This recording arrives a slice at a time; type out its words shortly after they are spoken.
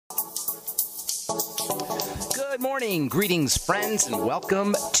Good morning, greetings, friends, and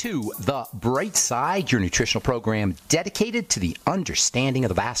welcome to The Bright Side, your nutritional program dedicated to the understanding of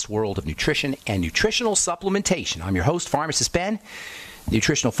the vast world of nutrition and nutritional supplementation. I'm your host, Pharmacist Ben,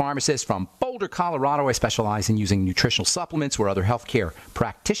 nutritional pharmacist from Boulder, Colorado. I specialize in using nutritional supplements where other healthcare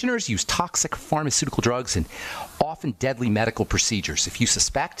practitioners use toxic pharmaceutical drugs and often deadly medical procedures. If you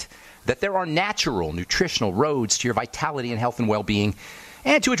suspect that there are natural nutritional roads to your vitality and health and well-being,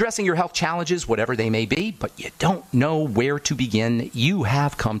 and to addressing your health challenges, whatever they may be, but you don't know where to begin, you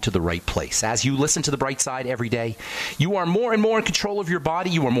have come to the right place. As you listen to The Bright Side every day, you are more and more in control of your body,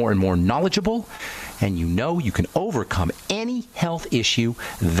 you are more and more knowledgeable, and you know you can overcome any health issue.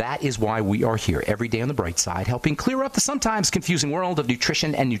 That is why we are here every day on The Bright Side, helping clear up the sometimes confusing world of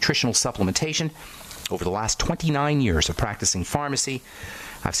nutrition and nutritional supplementation. Over the last 29 years of practicing pharmacy,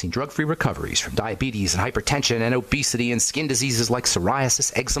 I've seen drug-free recoveries from diabetes and hypertension and obesity and skin diseases like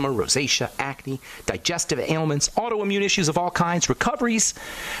psoriasis, eczema, rosacea, acne, digestive ailments, autoimmune issues of all kinds, recoveries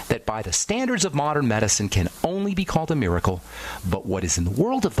that by the standards of modern medicine can only be called a miracle. But what is in the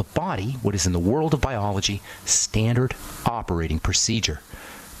world of the body, what is in the world of biology, standard operating procedure.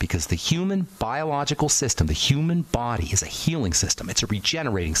 Because the human biological system, the human body, is a healing system. It's a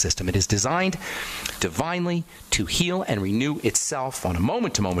regenerating system. It is designed divinely to heal and renew itself on a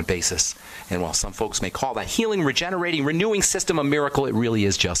moment-to-moment basis. And while some folks may call that healing, regenerating, renewing system a miracle, it really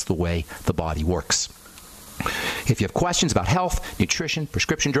is just the way the body works. If you have questions about health, nutrition,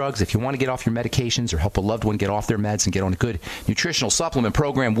 prescription drugs, if you want to get off your medications or help a loved one get off their meds and get on a good nutritional supplement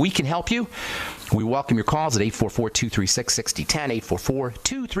program, we can help you. We welcome your calls at 844-236-6010,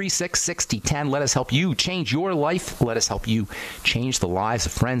 844-236-6010. Let us help you change your life. Let us help you change the lives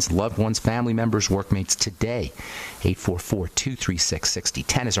of friends, loved ones, family members, workmates today.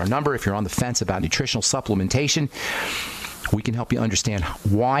 844-236-6010 is our number. If you're on the fence about nutritional supplementation, we can help you understand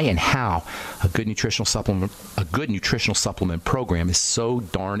why and how a good nutritional supplement program is so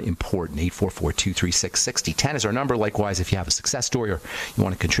darn important. 844-236-6010 is our number. Likewise, if you have a success story or you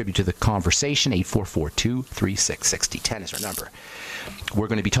want to contribute to the conversation, 844-236-6010 is our number. We're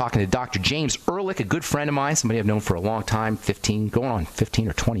going to be talking to Dr. James Ehrlich, a good friend of mine, somebody I've known for a long time, going on 15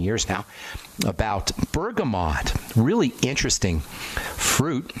 or 20 years now, about bergamot, really interesting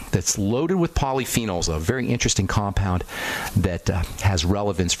fruit that's loaded with polyphenols, a very interesting compound that has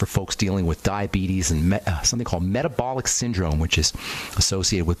relevance for folks dealing with diabetes and something called metabolic syndrome, which is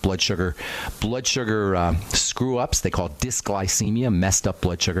associated with blood sugar screw-ups. They call it dysglycemia, messed up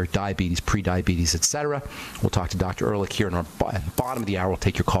blood sugar, diabetes, prediabetes, etc. We'll talk to Dr. Ehrlich here in our bottom of the hour. We'll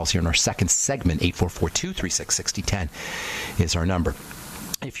take your calls here in our second segment. 844-236-6010 is our number.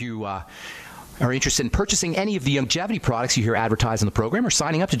 If you are interested in purchasing any of the longevity products you hear advertised on the program or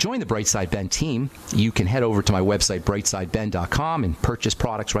signing up to join the Brightside Ben team, you can head over to my website, brightsideben.com, and purchase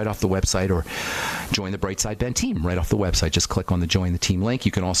products right off the website or join the Brightside Ben team right off the website. Just click on the Join the Team link.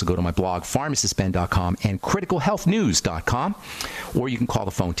 You can also go to my blog, pharmacistben.com, and criticalhealthnews.com, or you can call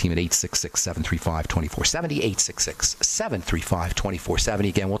the phone team at 866-735-2470, 866-735-2470.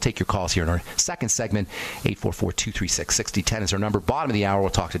 Again, we'll take your calls here in our second segment. 844-236-6010 is our number. Bottom of the hour, we'll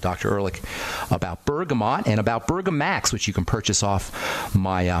talk to Dr. Ehrlich about bergamot and about Bergamax, which you can purchase off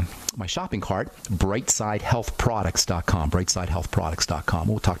my shopping cart, brightsidehealthproducts.com, brightsidehealthproducts.com.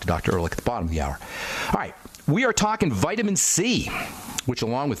 We'll talk to Dr. Ehrlich at the bottom of the hour. All right, we are talking vitamin C, which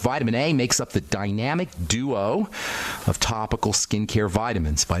along with vitamin A makes up the dynamic duo of topical skincare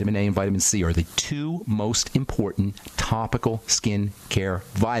vitamins. Vitamin A and vitamin C are the two most important topical skincare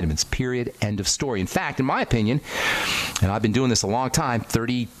vitamins, period, end of story. In fact, in my opinion, and I've been doing this a long time,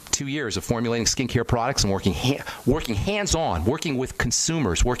 32 years of formulating skincare products and working hands-on, working with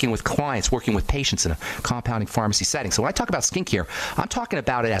consumers, working with clients, working with patients in a compounding pharmacy setting. So when I talk about skincare, I'm talking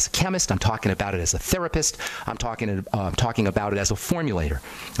about it as a chemist, I'm talking about it as a therapist, I'm talking about it as a formulator,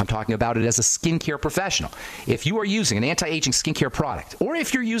 I'm talking about it as a skincare professional. If you are using an anti-aging skincare product, or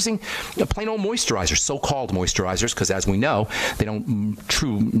if you're using a plain old moisturizer, so-called moisturizers, because as we know, they don't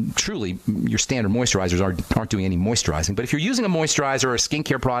truly, your standard moisturizers aren't doing any moisturizing, but if you're using a moisturizer or a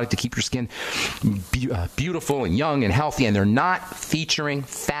skincare product to keep your skin beautiful and young and healthy, and they're not featuring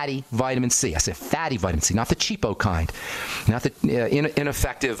fatty vitamin C. I said fatty vitamin C, not the cheapo kind, not the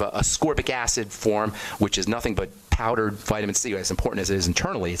ineffective ascorbic acid form, which is nothing but powdered vitamin C. As important as it is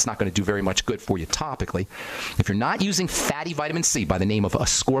internally, it's not going to do very much good for you topically. If you're not using fatty vitamin C by the name of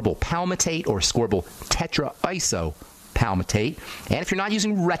ascorbyl palmitate or ascorbyl tetraiso palmitate, and if you're not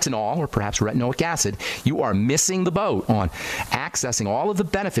using retinol or perhaps retinoic acid, you are missing the boat on accessing all of the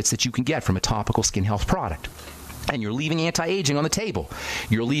benefits that you can get from a topical skin health product. And you're leaving anti-aging on the table.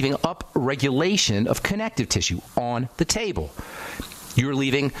 You're leaving upregulation of connective tissue on the table. you're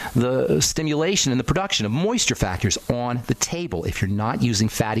leaving the stimulation and the production of moisture factors on the table if you're not using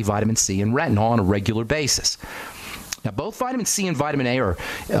fatty vitamin C and retinol on a regular basis. Now, both vitamin C and vitamin A are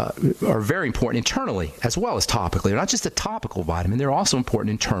very important internally as well as topically. They're not just a topical vitamin. They're also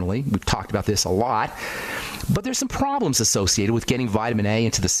important internally. We've talked about this a lot. But there's some problems associated with getting vitamin A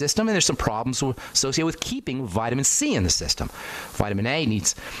into the system, and there's some problems associated with keeping vitamin C in the system. Vitamin A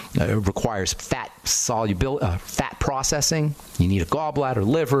requires fat processing. You need a gallbladder,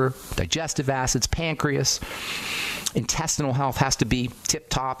 liver, digestive acids, pancreas. Intestinal health has to be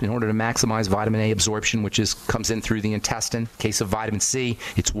tip-top in order to maximize vitamin A absorption, which comes in through the intestine. In case of vitamin C,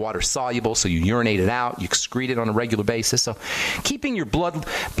 it's water-soluble, so you urinate it out, you excrete it on a regular basis. So keeping your blood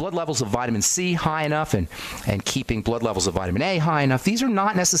levels of vitamin C high enough and keeping blood levels of vitamin A high enough, these are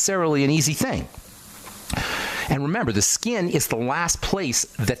not necessarily an easy thing. And remember, the skin is the last place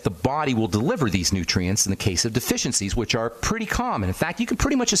that the body will deliver these nutrients in the case of deficiencies, which are pretty common. In fact, you can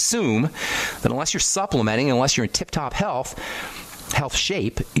pretty much assume that unless you're supplementing, unless you're in tip-top health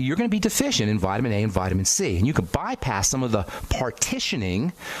shape, you're going to be deficient in vitamin A and vitamin C. And you can bypass some of the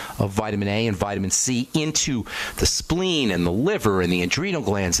partitioning of vitamin A and vitamin C into the spleen and the liver and the adrenal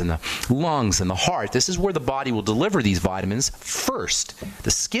glands and the lungs and the heart. This is where the body will deliver these vitamins first.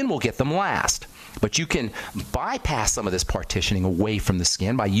 The skin will get them last. But you can bypass some of this partitioning away from the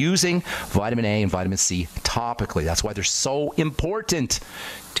skin by using vitamin A and vitamin C topically. That's why they're so important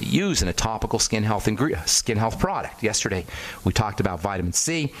to use in a topical skin health product. Yesterday, we talked about vitamin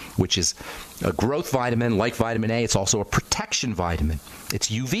C, which is a growth vitamin like vitamin A. It's also a protection vitamin. It's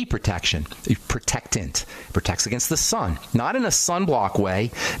UV protection, protectant. It protects against the sun. Not in a sunblock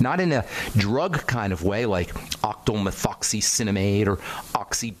way, not in a drug kind of way like octylmethoxycinnamate or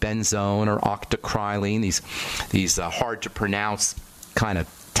oxybenzone or octocrylene, these hard to pronounce kind of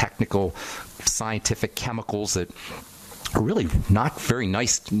technical scientific chemicals that are really not very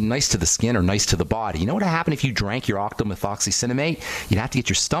nice to the skin or nice to the body. You know what would happen if you drank your octylmethoxycinnamate? You'd have to get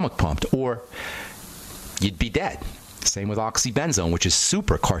your stomach pumped, or you'd be dead. Same with oxybenzone, which is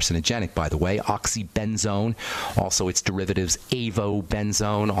super carcinogenic, by the way. Oxybenzone, also its derivatives,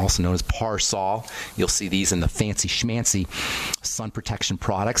 avobenzone, also known as Parsol. You'll see these in the fancy schmancy sun protection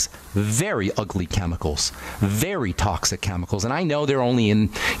products. Very ugly chemicals, very toxic chemicals. And I know they're only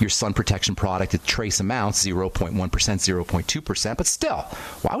in your sun protection product at trace amounts, 0.1%, 0.2%, but still,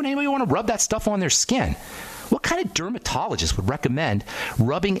 why would anybody want to rub that stuff on their skin? What kind of dermatologist would recommend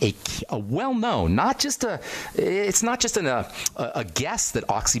rubbing a well-known, it's not just a guess that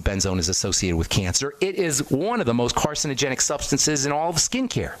oxybenzone is associated with cancer. It is one of the most carcinogenic substances in all of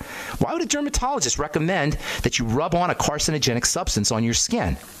skincare. Why would a dermatologist recommend that you rub on a carcinogenic substance on your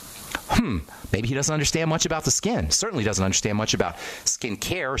skin? Maybe he doesn't understand much about the skin. Certainly doesn't understand much about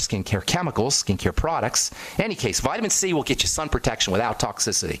skincare chemicals, skincare products. In any case, vitamin C will get you sun protection without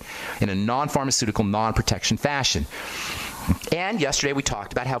toxicity in a non-pharmaceutical, non-protection fashion. And yesterday we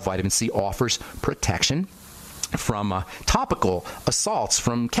talked about how vitamin C offers protection from topical assaults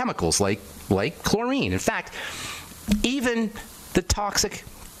from chemicals like chlorine. In fact, even the toxic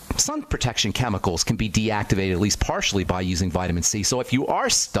sun protection chemicals can be deactivated at least partially by using vitamin C. So if you are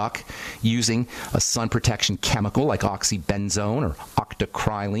stuck using a sun protection chemical like oxybenzone or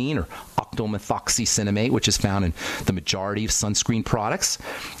octocrylene or octylmethoxycinnamate, which is found in the majority of sunscreen products,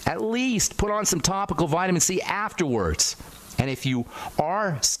 at least put on some topical vitamin C afterwards. And if you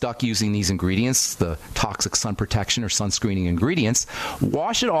are stuck using these ingredients, the toxic sun protection or sunscreening ingredients,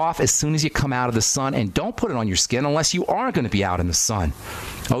 wash it off as soon as you come out of the sun, and don't put it on your skin unless you are going to be out in the sun.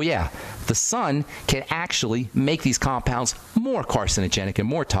 Oh yeah, the sun can actually make these compounds more carcinogenic and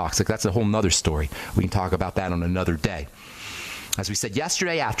more toxic. That's a whole nother story. We can talk about that on another day. As we said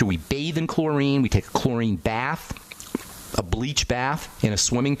yesterday, after we bathe in chlorine, we take a chlorine bath, a bleach bath in a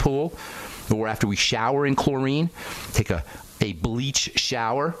swimming pool, or after we shower in chlorine, take a bleach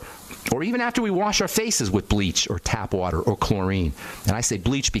shower, or even after we wash our faces with bleach or tap water or chlorine. And I say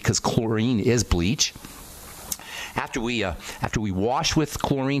bleach because chlorine is bleach. After we wash with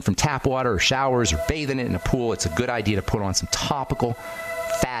chlorine from tap water or showers or bathe in it in a pool, it's a good idea to put on some topical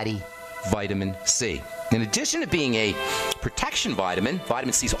fatty vitamin C. In addition to being a protection vitamin,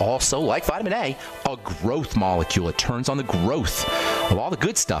 vitamin C is also, like vitamin A, a growth molecule. It turns on the growth of all the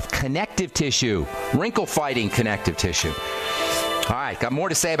good stuff, connective tissue, wrinkle-fighting connective tissue. All right, got more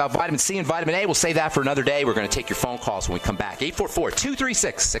to say about vitamin C and vitamin A. We'll save that for another day. We're going to take your phone calls when we come back.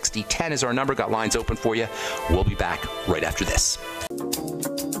 844-236-6010 is our number. Got lines open for you. We'll be back right after this.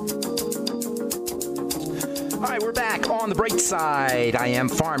 All right, we're back on the bright side. I am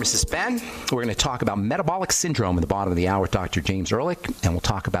Pharmacist Ben. We're going to talk about metabolic syndrome in the bottom of the hour with Dr. James Ehrlich, and we'll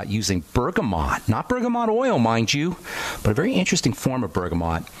talk about using bergamot, not bergamot oil, mind you, but a very interesting form of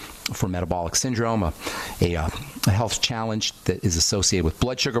bergamot for metabolic syndrome, a health challenge that is associated with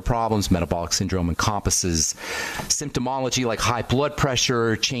blood sugar problems. Metabolic syndrome encompasses symptomology like high blood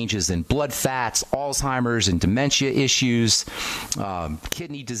pressure, changes in blood fats, Alzheimer's and dementia issues,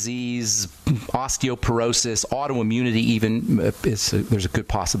 kidney disease, osteoporosis, autoimmunity even. There's a good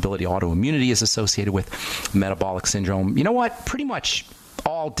possibility autoimmunity is associated with metabolic syndrome. You know what? Pretty much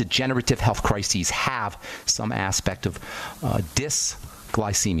all degenerative health crises have some aspect of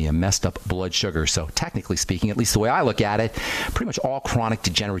dysglycemia, messed up blood sugar. So technically speaking, at least the way I look at it, pretty much all chronic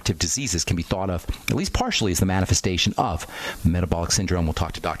degenerative diseases can be thought of, at least partially, as the manifestation of metabolic syndrome. We'll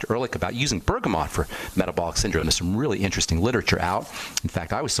talk to Dr. Ehrlich about using bergamot for metabolic syndrome. There's some really interesting literature out. In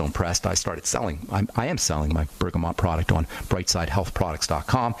fact, I was so impressed, I started selling. I am selling my bergamot product on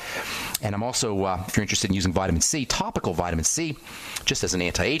brightsidehealthproducts.com. And I'm also, if you're interested in using vitamin C, topical vitamin C, just as an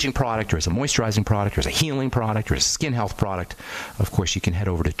anti-aging product or as a moisturizing product or as a healing product or as a skin health product, of course, you can head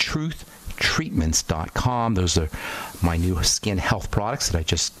over to truthtreatments.com. Those are my new skin health products that I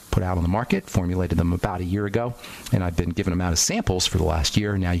just put out on the market, formulated them about a year ago, and I've been giving them out as samples for the last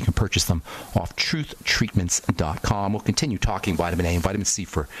year. Now you can purchase them off truthtreatments.com. We'll continue talking vitamin A and vitamin C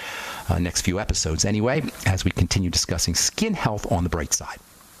for next few episodes anyway, as we continue discussing skin health on the bright side.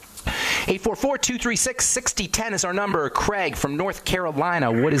 844-236-6010 is our number. Craig from North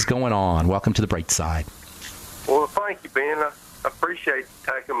Carolina, what is going on? Welcome to the bright side. Well, thank you, Ben. I appreciate you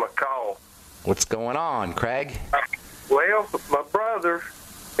taking my call. What's going on, Craig? Well, my brother,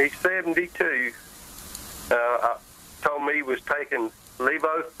 he's 72, told me he was taking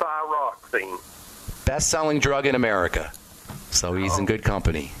levothyroxine. Best-selling drug in America. So he's in good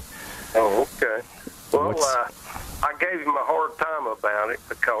company. Oh, okay. Well, I gave him a hard time about it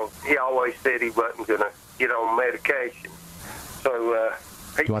because he always said he wasn't going to get on medication. So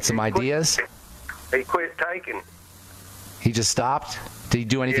you want some ideas? He quit taking it. He just stopped? Did he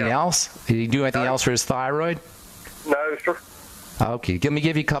do anything else? Did he do anything else for his thyroid? No, sir. Okay, let me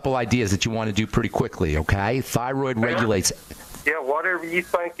give you a couple ideas that you want to do pretty quickly, okay? Thyroid regulates... Yeah, whatever you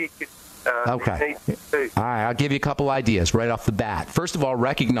think he could... Okay. All right, I'll give you a couple ideas right off the bat. First of all,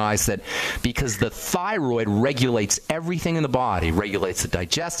 recognize that because the thyroid regulates everything in the body, regulates the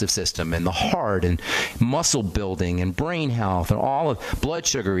digestive system and the heart and muscle building and brain health and all of blood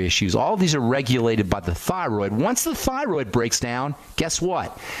sugar issues, all of these are regulated by the thyroid. Once the thyroid breaks down, guess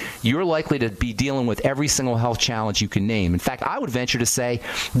what? You're likely to be dealing with every single health challenge you can name. In fact, I would venture to say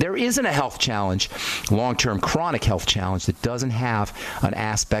there isn't a health challenge, long-term chronic health challenge, that doesn't have an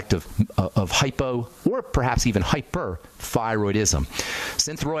aspect of hypo or perhaps even hyperthyroidism.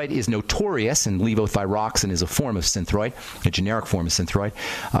 Synthroid is notorious, and levothyroxine is a form of synthroid, a generic form of synthroid.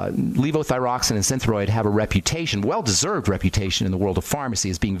 Levothyroxine and synthroid have a reputation, well-deserved reputation in the world of pharmacy,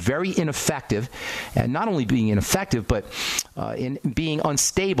 as being very ineffective, and not only being ineffective, but in being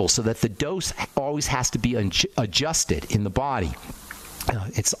unstable, so that the dose always has to be adjusted in the body.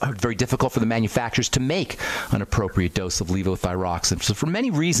 It's very difficult for the manufacturers to make an appropriate dose of levothyroxine. So for many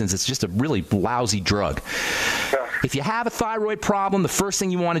reasons, it's just a really lousy drug. If you have a thyroid problem, the first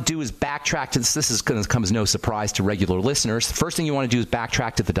thing you want to do is backtrack to this. This is going to come as no surprise to regular listeners. The first thing you want to do is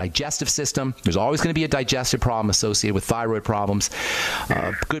backtrack to the digestive system. There's always going to be a digestive problem associated with thyroid problems.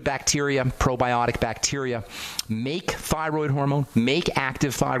 Good bacteria, probiotic bacteria, make thyroid hormone, make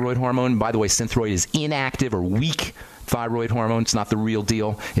active thyroid hormone. By the way, Synthroid is inactive or weak thyroid hormone. It's not the real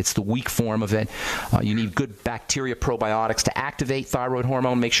deal. It's the weak form of it. You need good bacteria probiotics to activate thyroid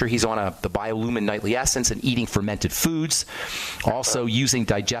hormone. Make sure he's on the Biolumin Nightly Essence and eating fermented foods. Also using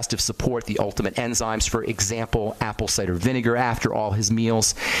digestive support, the ultimate enzymes, for example, apple cider vinegar after all his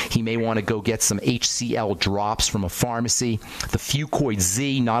meals. He may want to go get some HCl drops from a pharmacy. The Fucoid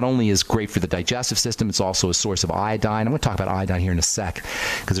Z not only is great for the digestive system, it's also a source of iodine. I'm going to talk about iodine here in a sec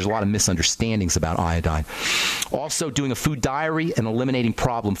because there's a lot of misunderstandings about iodine. Also, doing a food diary and eliminating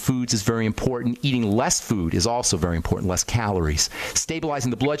problem foods is very important. Eating less food is also very important, less calories.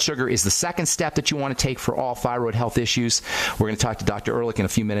 Stabilizing the blood sugar is the second step that you want to take for all thyroid health issues. We're going to talk to Dr. Ehrlich in a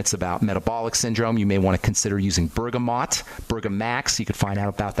few minutes about metabolic syndrome. You may want to consider using bergamot, Bergamax. You can find out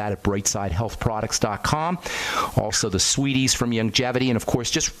about that at brightsidehealthproducts.com. Also the sweeties from Youngevity, and of course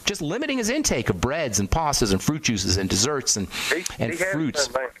just limiting his intake of breads and pastas and fruit juices and desserts and fruits.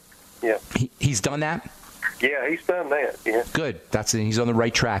 Yeah. He's done that? Yeah, he's done that. Yeah. Good. He's on the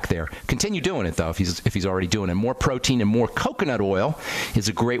right track there. Continue doing it though, if he's already doing it. More protein and more coconut oil is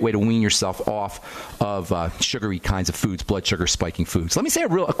a great way to wean yourself off of sugary kinds of foods, blood sugar spiking foods. Let me say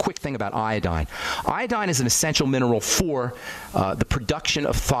a quick thing about iodine. Iodine is an essential mineral for the production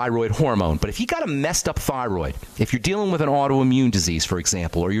of thyroid hormone. But if you got a messed up thyroid, if you're dealing with an autoimmune disease, for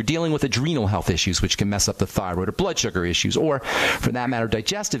example, or you're dealing with adrenal health issues, which can mess up the thyroid, or blood sugar issues, or for that matter,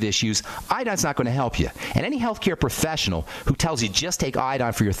 digestive issues, iodine's not going to help you. And any healthcare professional who tells you just take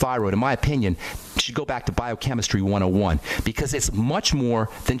iodine for your thyroid, in my opinion, should go back to Biochemistry 101, because it's much more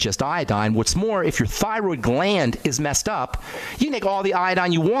than just iodine. What's more, if your thyroid gland is messed up, you can take all the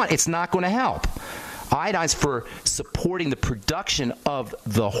iodine you want. It's not going to help. Iodine's for supporting the production of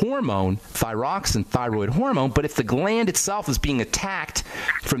the hormone, thyroxine, thyroid hormone, but if the gland itself is being attacked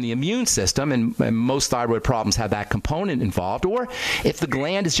from the immune system, and most thyroid problems have that component involved, or if the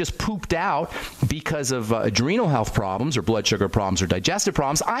gland is just pooped out because of adrenal health problems or blood sugar problems or digestive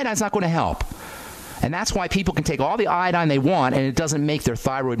problems, iodine's not going to help. And that's why people can take all the iodine they want, and it doesn't make their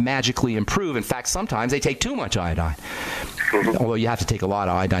thyroid magically improve. In fact, sometimes they take too much iodine. Although you have to take a lot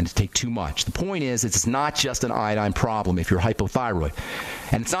of iodine to take too much. The point is, it's not just an iodine problem if you're hypothyroid.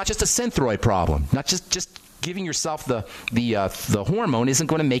 And it's not just a synthroid problem. Not just giving yourself the hormone isn't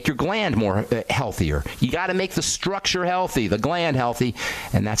going to make your gland more healthier. You got to make the structure healthy, the gland healthy,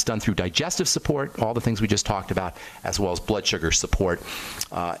 and that's done through digestive support, all the things we just talked about, as well as blood sugar support.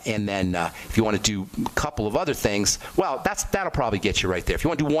 And then if you want to do a couple of other things, well, that'll probably get you right there. If you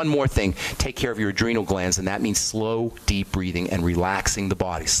want to do one more thing, take care of your adrenal glands, and that means slow, deep breathing and relaxing the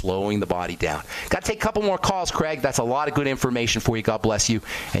body, slowing the body down. Got to take a couple more calls, Craig. That's a lot of good information for you. God bless you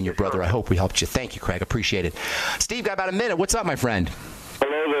and your brother. I hope we helped you. Thank you, Craig. Appreciate it. Steve, got about a minute. What's up, my friend?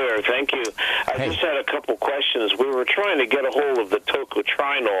 Hello there. Thank you. I just had a couple questions. We were trying to get a hold of the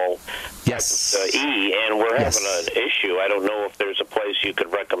tocotrienol E, and we're having an issue. I don't know if there's a place you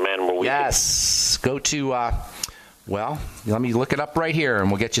could recommend where we go to, well, let me look it up right here,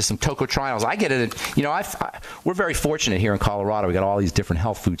 and we'll get you some tocotrienols. I get it. You know, we're very fortunate here in Colorado. We got all these different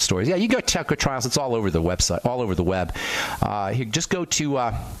health food stores. Yeah, you go tocotrienols. It's all over the website, all over the web. Here, just go to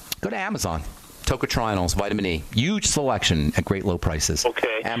Amazon. Tocotrienols, vitamin E, huge selection at great low prices.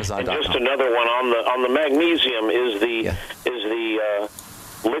 Okay. Amazon.com. And just another one on the magnesium. Is the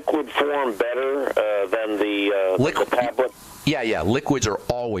liquid form better than the tablet? Yeah. Liquids are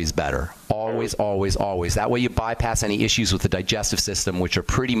always better. Always. That way you bypass any issues with the digestive system, which are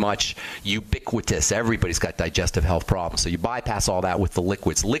pretty much ubiquitous. Everybody's got digestive health problems. So you bypass all that with the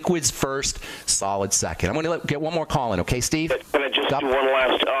liquids. Liquids first, solid second. I'm going to get one more call in, okay, Steve? Can I just do one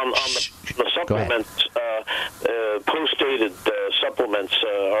last? On the supplements, post-dated supplements,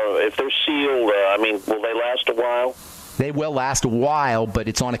 if they're sealed, will they last a while? They will last a while, but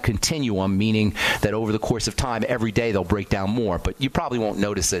it's on a continuum, meaning that over the course of time, every day they'll break down more. But you probably won't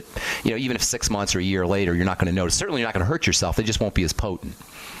notice it. You know, even if 6 months or a year later, you're not going to notice. Certainly, you're not going to hurt yourself. They just won't be as potent.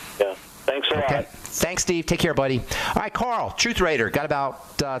 Yeah. Thanks a lot. Thanks, Steve. Take care, buddy. All right, Carl, Truth Raider. Got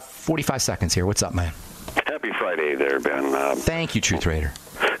about 45 seconds here. What's up, man? Happy Friday there, Ben. Thank you, Truth Raider.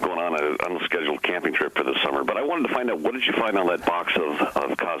 Going on an unscheduled camping trip for the summer, but I wanted to find out, what did you find on that box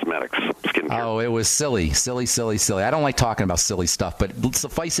of cosmetics, skincare? Oh, it was silly. I don't like talking about silly stuff, but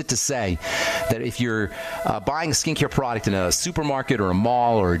suffice it to say that if you're buying a skincare product in a supermarket or a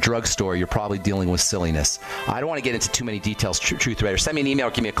mall or a drugstore, you're probably dealing with silliness. I don't want to get into too many details, Truth Raider. Send me an email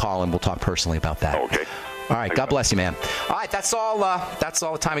or give me a call, and we'll talk personally about that. Okay. All right, God bless you, man. All right, that's all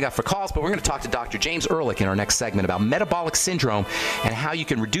the time we got for calls, but we're going to talk to Dr. James Ehrlich in our next segment about metabolic syndrome and how you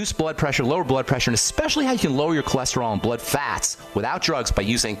can reduce blood pressure, lower blood pressure, and especially how you can lower your cholesterol and blood fats without drugs by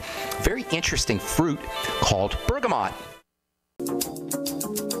using a very interesting fruit called bergamot.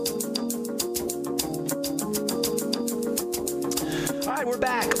 All right, we're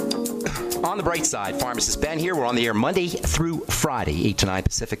back. On the bright side, Pharmacist Ben here. We're on the air Monday through Friday, 8 to 9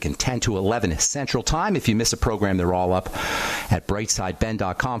 Pacific and 10 to 11 Central Time. If you miss a program, they're all up at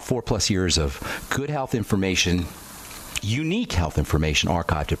brightsideben.com. 4+ years of good health information, unique health information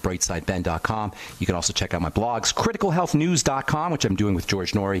archived at brightsideben.com. You can also check out my blogs, criticalhealthnews.com, which I'm doing with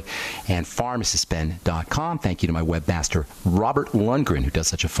George Norrie, and pharmacistben.com. Thank you to my webmaster, Robert Lundgren, who does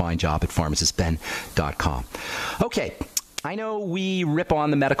such a fine job at pharmacistben.com. Okay. I know we rip on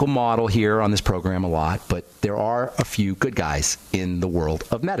the medical model here on this program a lot, but there are a few good guys in the world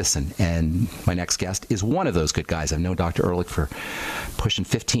of medicine, and my next guest is one of those good guys. I've known Dr. Ehrlich for pushing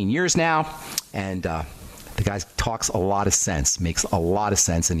 15 years now, and the guy talks a lot of sense, makes a lot of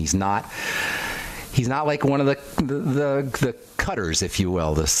sense, and he's not He's not like one of the cutters, if you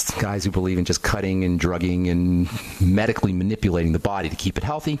will, the guys who believe in just cutting and drugging and medically manipulating the body to keep it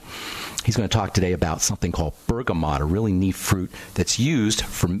healthy. He's going to talk today about something called bergamot, a really neat fruit that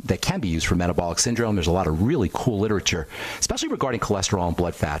can be used for metabolic syndrome. There's a lot of really cool literature, especially regarding cholesterol and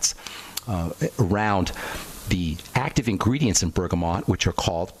blood fats, around the active ingredients in bergamot, which are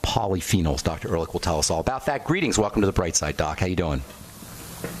called polyphenols. Dr. Ehrlich will tell us all about that. Greetings. Welcome to the Bright Side, Doc. How you doing?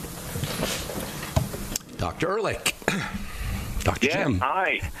 Dr. Ehrlich. Dr. Jim.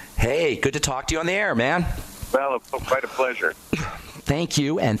 Hi. Hey, good to talk to you on the air, man. Well, quite a pleasure. Thank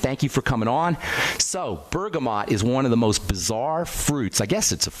you, and thank you for coming on. So, bergamot is one of the most bizarre fruits. I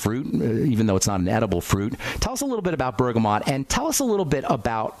guess it's a fruit, even though it's not an edible fruit. Tell us a little bit about bergamot, and tell us a little bit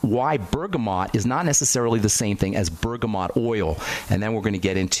about why bergamot is not necessarily the same thing as bergamot oil. And then we're going to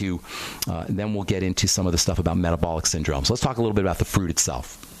get into, we'll get into some of the stuff about metabolic syndrome. So let's talk a little bit about the fruit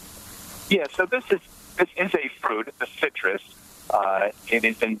itself. Yeah. So this is a fruit. It's a citrus. It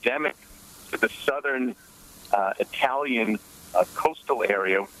is endemic to the southern Italian coastal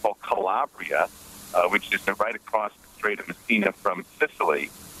area called Calabria, which is right across the Strait of Messina from Sicily.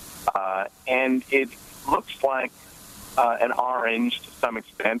 And it looks like an orange to some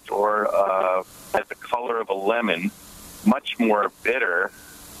extent, or has the color of a lemon, much more bitter.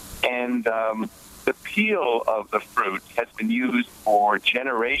 And the peel of the fruit has been used for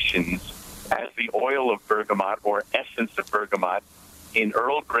generations as the oil of bergamot or essence of bergamot in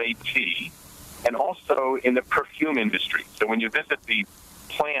Earl Grey tea, and also in the perfume industry. So when you visit the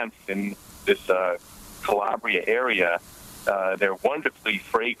plants in this Calabria area, they're wonderfully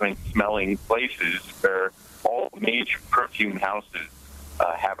fragrant-smelling places where all major perfume houses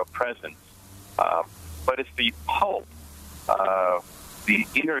have a presence. But it's the pulp, the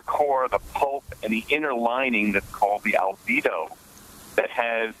inner core, the pulp, and the inner lining that's called the albedo that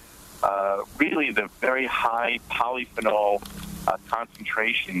has really the very high polyphenol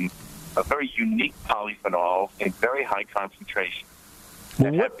concentration, a very unique polyphenol in very high concentration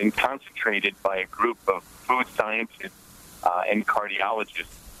that have been concentrated by a group of food scientists and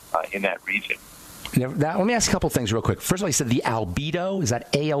cardiologists in that region. Let me ask a couple things real quick. First of all, you said the albedo. Is that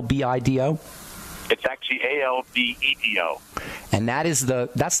A-L-B-I-D-O? It's actually A-L-B-E-D-O. And that's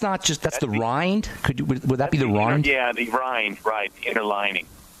the rind? Would that be the rind? The rind, right, the inner lining.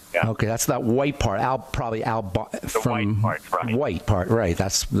 Yeah. Okay, that's that white part. White part, right?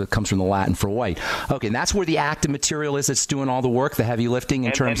 That comes from the Latin for white. Okay, and that's where the active material is that's doing all the work, the heavy lifting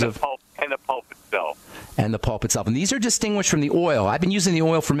in terms of pulp, and the pulp itself. And the pulp itself. And these are distinguished from the oil. I've been using the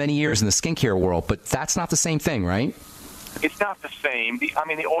oil for many years in the skincare world, but that's not the same thing, right? It's not the same. The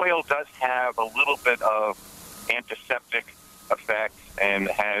oil does have a little bit of antiseptic effects and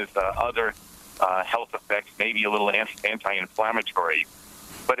has other health effects, maybe a little anti-inflammatory.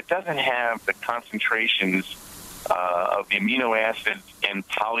 But it doesn't have the concentrations of the amino acids and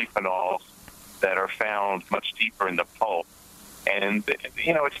polyphenols that are found much deeper in the pulp. And,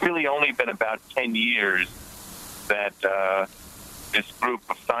 it's really only been about 10 years that this group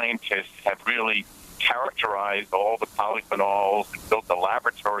of scientists have really characterized all the polyphenols and built a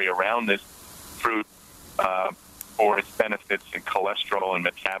laboratory around this fruit for its benefits in cholesterol and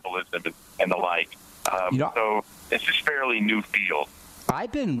metabolism and the like. So it's just fairly new field.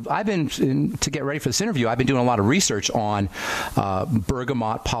 I've been to get ready for this interview, I've been doing a lot of research on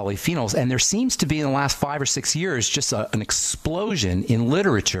bergamot polyphenols, and there seems to be in the last 5 or 6 years just an explosion in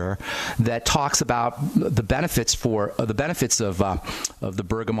literature that talks about the benefits of the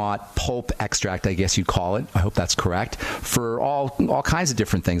bergamot pulp extract, I guess you'd call it. I hope that's correct, for all kinds of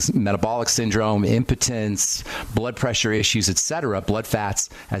different things: metabolic syndrome, impotence, blood pressure issues, etc., blood fats,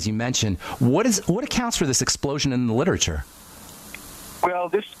 as you mentioned. What accounts for this explosion in the literature? Well,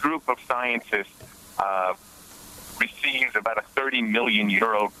 this group of scientists receives about a 30 million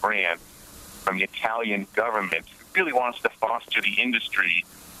euro grant from the Italian government, who really wants to foster the industry.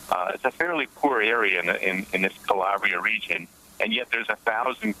 It's a fairly poor area in this Calabria region, and yet there's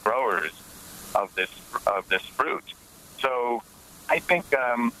 1,000 growers of this fruit. So I think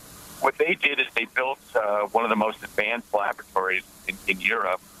what they did is they built one of the most advanced laboratories in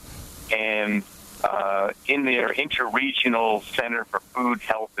Europe, and in their interregional Center for Food,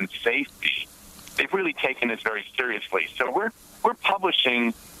 Health, and Safety, they've really taken this very seriously. So we're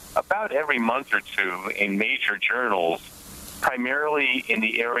publishing about every month or two in major journals, primarily in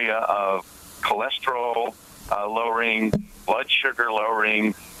the area of cholesterol lowering, blood sugar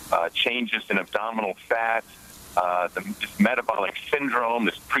lowering, changes in abdominal fat, this metabolic syndrome,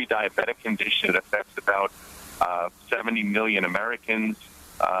 this pre-diabetic condition that affects about 70 million Americans.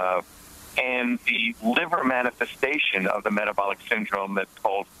 and the liver manifestation of the metabolic syndrome that's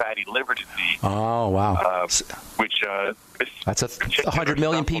called fatty liver disease. Oh, wow. Which that's 100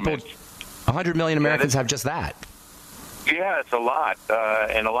 million people. 100 million Americans have just that. Yeah, it's a lot.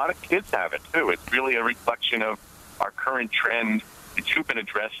 And a lot of kids have it, too. It's really a reflection of our current trend that you've been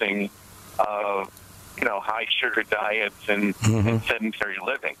addressing of, high sugar diets and sedentary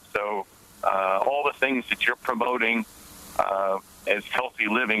living. So all the things that you're promoting as healthy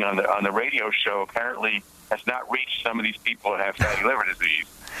living on the radio show apparently has not reached some of these people that have fatty liver disease.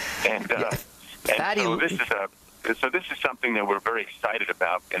 So this is something that we're very excited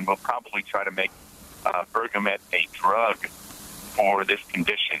about, and we'll probably try to make bergamot a drug for this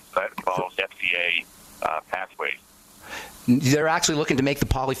condition. So that involves FDA pathways. They're actually looking to make the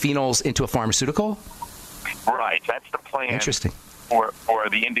polyphenols into a pharmaceutical? Right. That's the plan. Interesting. For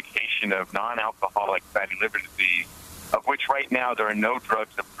the indication of non-alcoholic fatty liver disease, of which right now there are no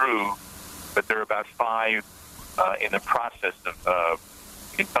drugs approved, but there are about 5 in the process of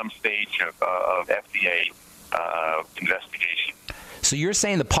in some stage of FDA investigation. So you're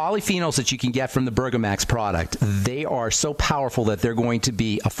saying the polyphenols that you can get from the Bergamax product, they are so powerful that they're going to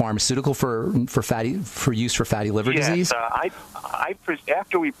be a pharmaceutical for use for fatty liver disease? Yes.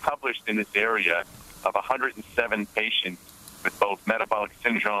 After we published in this area of 107 patients with both metabolic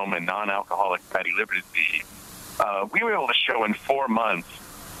syndrome and non-alcoholic fatty liver disease, we were able to show in 4 months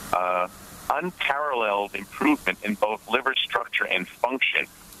unparalleled improvement in both liver structure and function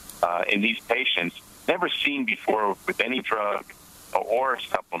in these patients, never seen before with any drug or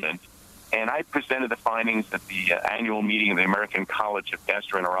supplement. And I presented the findings at the annual meeting of the American College of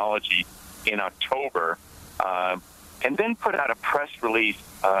Gastroenterology in October, and then put out a press release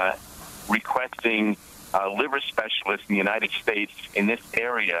requesting liver specialists in the United States in this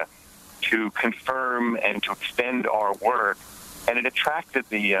area to confirm and to extend our work. And it attracted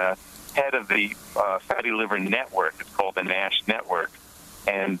the head of the Fatty Liver Network, it's called the NASH Network,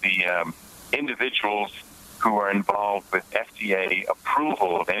 and the individuals who are involved with FDA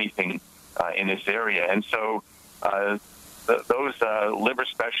approval of anything in this area. And so those liver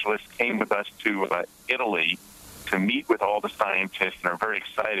specialists came with us to Italy to meet with all the scientists and are very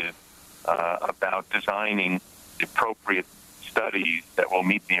excited about designing the appropriate studies that will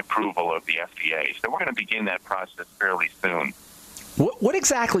meet the approval of the FDA. So we're going to begin that process fairly soon. What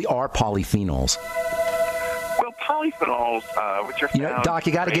exactly are polyphenols? Well, polyphenols, which are found... Doc,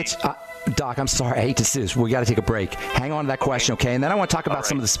 you got to get... Doc, I'm sorry. I hate to say this. We got to take a break. Hang on to that question, okay? And then I want to talk about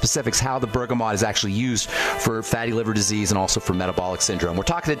some of the specifics, how the bergamot is actually used for fatty liver disease and also for metabolic syndrome. We're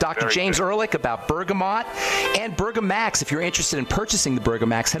talking to Dr. James Ehrlich about bergamot and Bergamax. If you're interested in purchasing the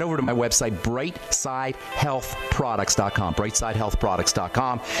Bergamax, head over to my website, brightsidehealthproducts.com,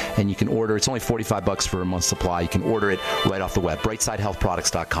 brightsidehealthproducts.com, and you can order. It's only $45 for a month's supply. You can order it right off the web,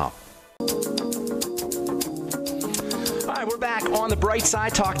 brightsidehealthproducts.com. All right, we're back on the bright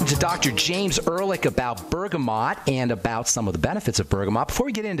side talking to Dr. James Ehrlich about bergamot and about some of the benefits of bergamot. Before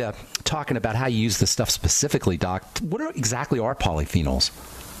we get into talking about how you use this stuff specifically, Doc, what exactly are polyphenols?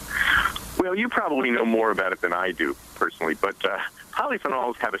 Well, you probably know more about it than I do personally, but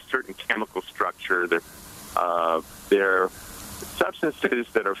polyphenols have a certain chemical structure. They're substances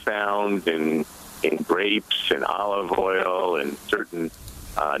that are found in grapes and olive oil and certain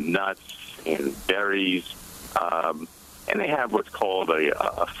nuts and berries. And they have what's called a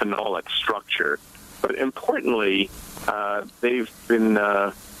phenolic structure. But importantly, they've been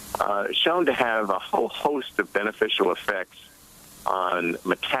shown to have a whole host of beneficial effects on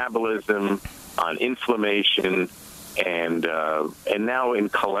metabolism, on inflammation, and now in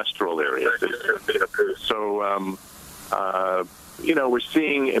cholesterol areas. So, we're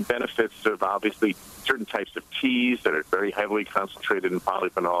seeing benefits of obviously certain types of teas that are very heavily concentrated in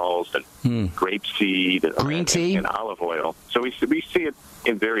polyphenols and grapeseed and green tea and olive oil. So we see it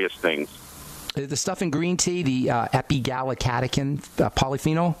in various things. The stuff in green tea, the epigallocatechin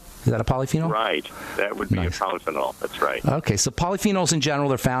polyphenol, is that a polyphenol? Right. That would be a polyphenol. That's right. Okay. So polyphenols in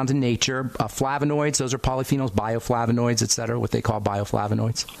general are found in nature. Flavonoids, those are polyphenols, bioflavonoids, et cetera, what they call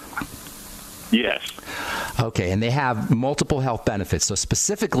bioflavonoids. Yes. Okay, and they have multiple health benefits. So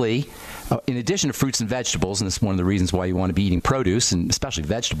specifically, in addition to fruits and vegetables, and this is one of the reasons why you want to be eating produce, and especially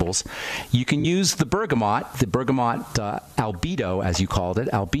vegetables, you can use the bergamot albedo, as you called it,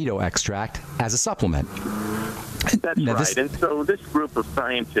 albedo extract, as a supplement. That's right. And so this group of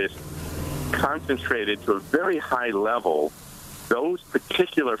scientists concentrated to a very high level those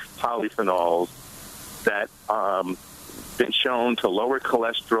particular polyphenols that been shown to lower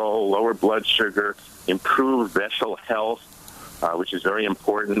cholesterol, lower blood sugar, improve vessel health, which is very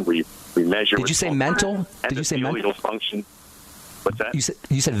important. We measure. Did you say mental? Did you say mental function? What's that?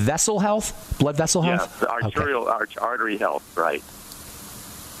 You said vessel health, blood vessel health? Yeah, arterial artery health, right.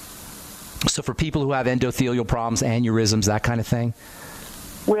 So for people who have endothelial problems, aneurysms, that kind of thing?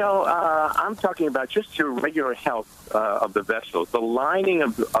 Well, I'm talking about just your regular health of the vessels. The lining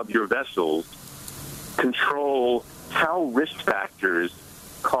of your vessels control how risk factors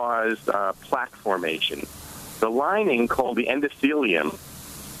cause plaque formation. The lining, called the endothelium,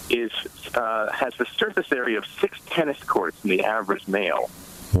 has the surface area of 6 tennis courts in the average male.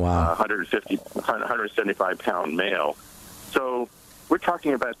 Wow. 175-pound male. So we're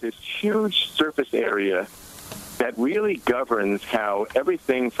talking about this huge surface area that really governs how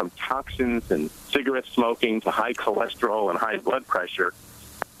everything from toxins and cigarette smoking to high cholesterol and high blood pressure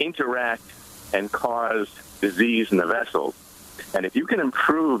interact and cause disease in the vessels. And if you can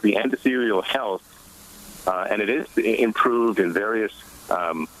improve the endothelial health, and it is improved in various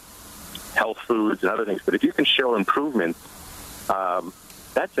health foods and other things, but if you can show improvement,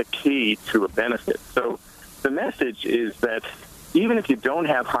 that's a key to a benefit. So the message is that even if you don't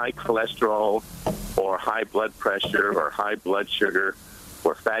have high cholesterol or high blood pressure or high blood sugar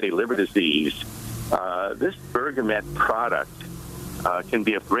or fatty liver disease, this bergamot product can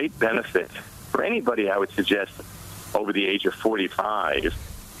be of great benefit for anybody, I would suggest, over the age of 45,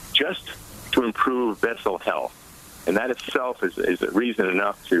 just to improve vessel health. And that itself is a reason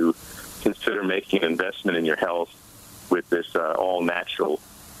enough to consider making an investment in your health with this all-natural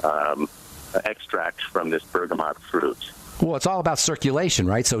extract from this bergamot fruit. Well, it's all about circulation,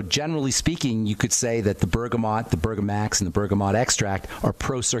 right? So generally speaking, you could say that the bergamot, the Bergamax, and the bergamot extract are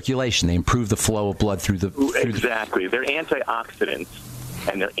pro-circulation. They improve the flow of blood through the... Exactly. They're antioxidants,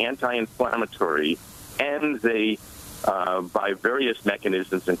 and they're anti-inflammatory, and they, by various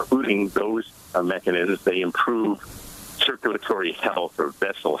mechanisms, including those mechanisms, they improve circulatory health or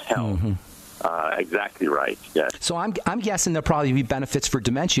vessel health. Mm-hmm. Exactly right. Yes. So I'm guessing there'll probably be benefits for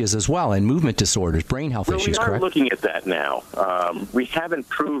dementias as well and movement disorders, brain health issues. We are correct? looking at that now. We haven't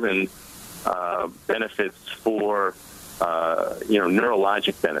proven benefits for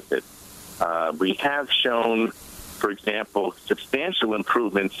neurologic benefits. We have shown, for example, substantial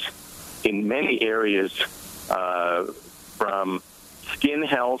improvements in many areas from skin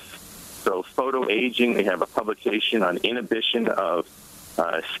health. So photoaging, we have a publication on inhibition of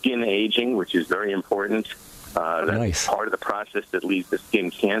skin aging, which is very important. That's nice. Part of the process that leads to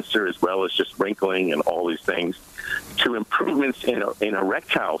skin cancer, as well as just wrinkling and all these things, to improvements in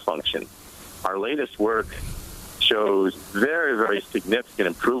erectile function. Our latest work shows very, very significant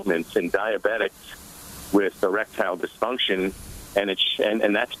improvements in diabetics with erectile dysfunction,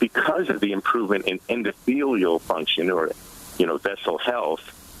 and that's because of the improvement in endothelial function, or vessel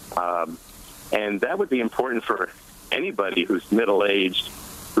health. And that would be important for anybody who's middle-aged,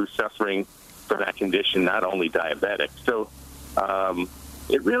 who's suffering from that condition, not only diabetic. So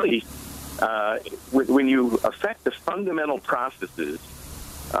it really, when you affect the fundamental processes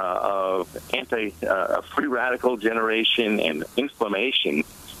of free radical generation and inflammation,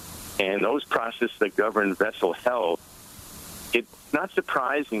 and those processes that govern vessel health, it's not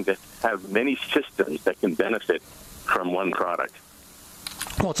surprising to have many systems that can benefit from one product.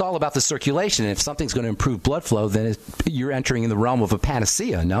 Well, it's all about the circulation. If something's going to improve blood flow, then you're entering in the realm of a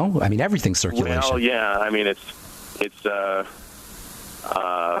panacea, no? I mean, everything's circulation. Well, yeah. I mean, it's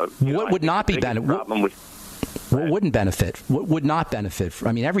what would not be benefit? What wouldn't benefit? What would not benefit?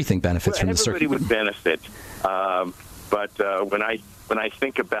 I mean, everything benefits from the circulation. Everybody would benefit. But when I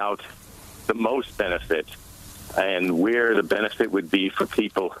think about the most benefit and where the benefit would be for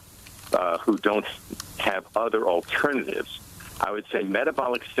people who don't have other alternatives, I would say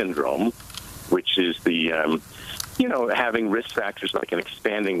metabolic syndrome, which is the, having risk factors like an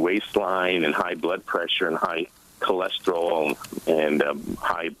expanding waistline and high blood pressure and high cholesterol and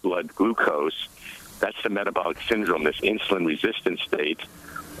high blood glucose. That's the metabolic syndrome, this insulin-resistant state.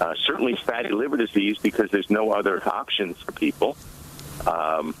 Certainly fatty liver disease, because there's no other options for people.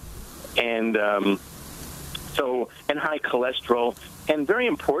 And high cholesterol. And very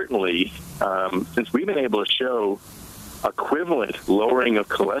importantly, since we've been able to show equivalent lowering of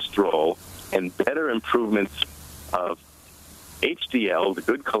cholesterol and better improvements of HDL, the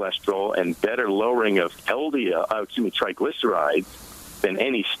good cholesterol, and better lowering of triglycerides than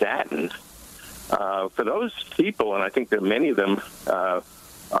any statin. For those people, and I think that many of them,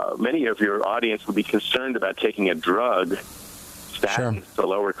 many of your audience will be concerned about taking a drug, statin, to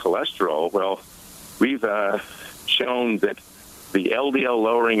lower cholesterol. Well, we've shown that the LDL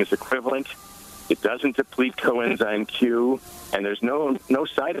lowering is equivalent. It doesn't deplete coenzyme Q, and there's no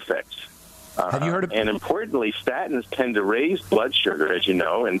side effects. Have you heard of? And importantly, statins tend to raise blood sugar, as you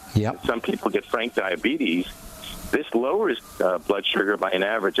know, and some people get frank diabetes. this lowers blood sugar by an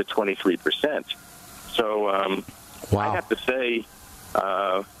average of 23%. So I have to say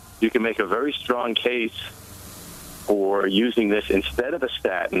you can make a very strong case for using this instead of a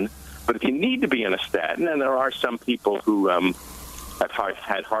statin. But if you need to be on a statin, and there are some people who have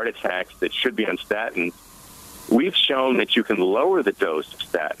had heart attacks that should be on statins, we've shown that you can lower the dose of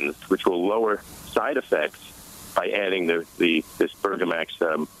statins, which will lower side effects by adding this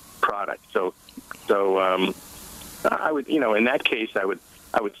Bergamax product. So I would, in that case, I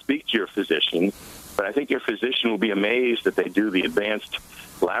would speak to your physician, but I think your physician will be amazed that they do the advanced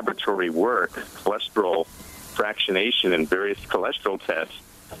laboratory work, cholesterol fractionation and various cholesterol tests.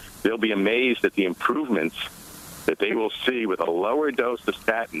 They'll be amazed at the improvements that they will see with a lower dose of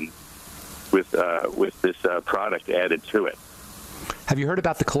statin with this product added to it. Have you heard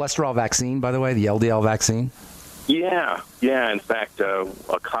about the cholesterol vaccine, by the way, the LDL vaccine? Yeah. In fact, a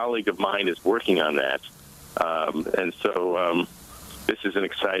colleague of mine is working on that. And so this is an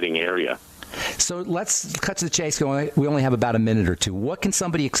exciting area. So let's cut to the chase. We only have about a minute or two. What can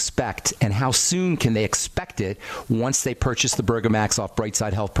somebody expect, and how soon can they expect it once they purchase the Bergamax off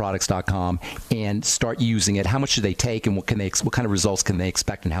BrightSideHealthProducts.com and start using it? How much do they take, and what kind of results can they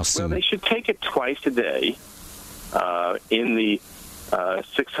expect, and how soon? Well, they should take it twice a day in the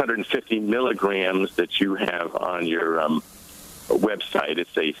 650 milligrams that you have on your website.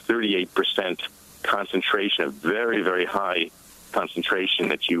 It's a 38% concentration, a very, very high concentration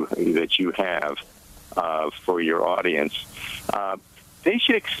that you have for your audience. They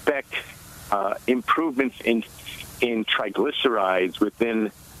should expect improvements in triglycerides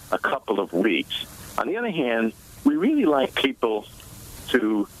within a couple of weeks. On the other hand, we really like people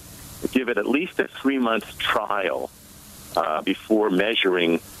to give it at least a 3-month trial before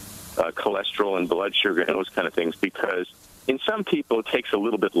measuring cholesterol and blood sugar and those kind of things, because in some people it takes a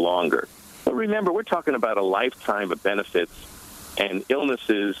little bit longer. But remember, we're talking about a lifetime of benefits and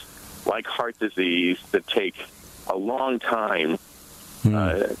illnesses like heart disease that take a long time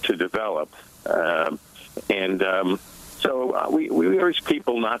to develop. So we urge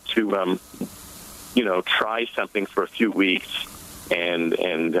people not to, try something for a few weeks and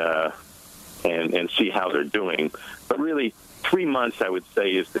see how they're doing. But really, 3 months, I would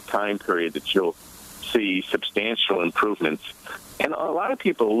say, is the time period that you'll see substantial improvements. And a lot of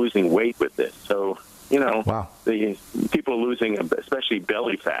people are losing weight with this. So, the people are losing, especially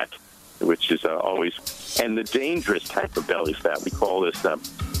belly fat, which is always, and the dangerous type of belly fat. We call this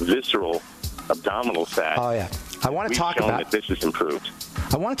visceral abdominal fat. Oh, yeah. I want to talk about that this is improved.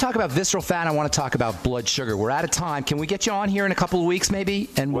 I want to talk about visceral fat. I want to talk about blood sugar. We're out of time. Can we get you on here in a couple of weeks, maybe?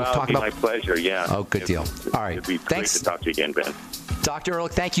 And we'll talk about. My pleasure. Yeah. Oh, good deal. All right. It'd be great to talk to you again, Ben. Dr.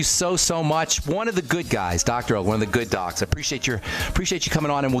 Ehrlich, thank you so much. One of the good guys, Dr. Ehrlich, one of the good docs. I appreciate you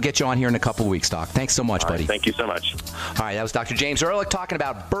coming on, and we'll get you on here in a couple of weeks, Doc. Thanks so much, buddy. Thank you so much. All right, that was Dr. James Ehrlich talking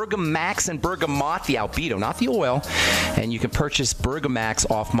about Bergamax and Bergamot, the albedo, not the oil. And you can purchase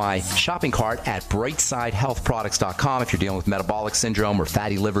Bergamax off my shopping cart at BrightSideHealthProducts.com if you're dealing with metabolic syndrome or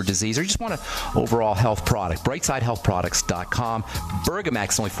fatty liver disease, or you just want an overall health product. BrightSideHealthProducts.com.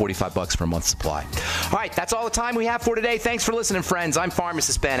 Bergamax, only $45 for a month's supply. All right, that's all the time we have for today. Thanks for listening, friends. I'm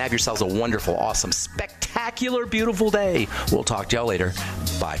Pharmacist Ben. Have yourselves a wonderful, awesome, spectacular, beautiful day. We'll talk to y'all later.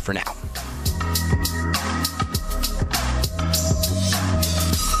 Bye for now.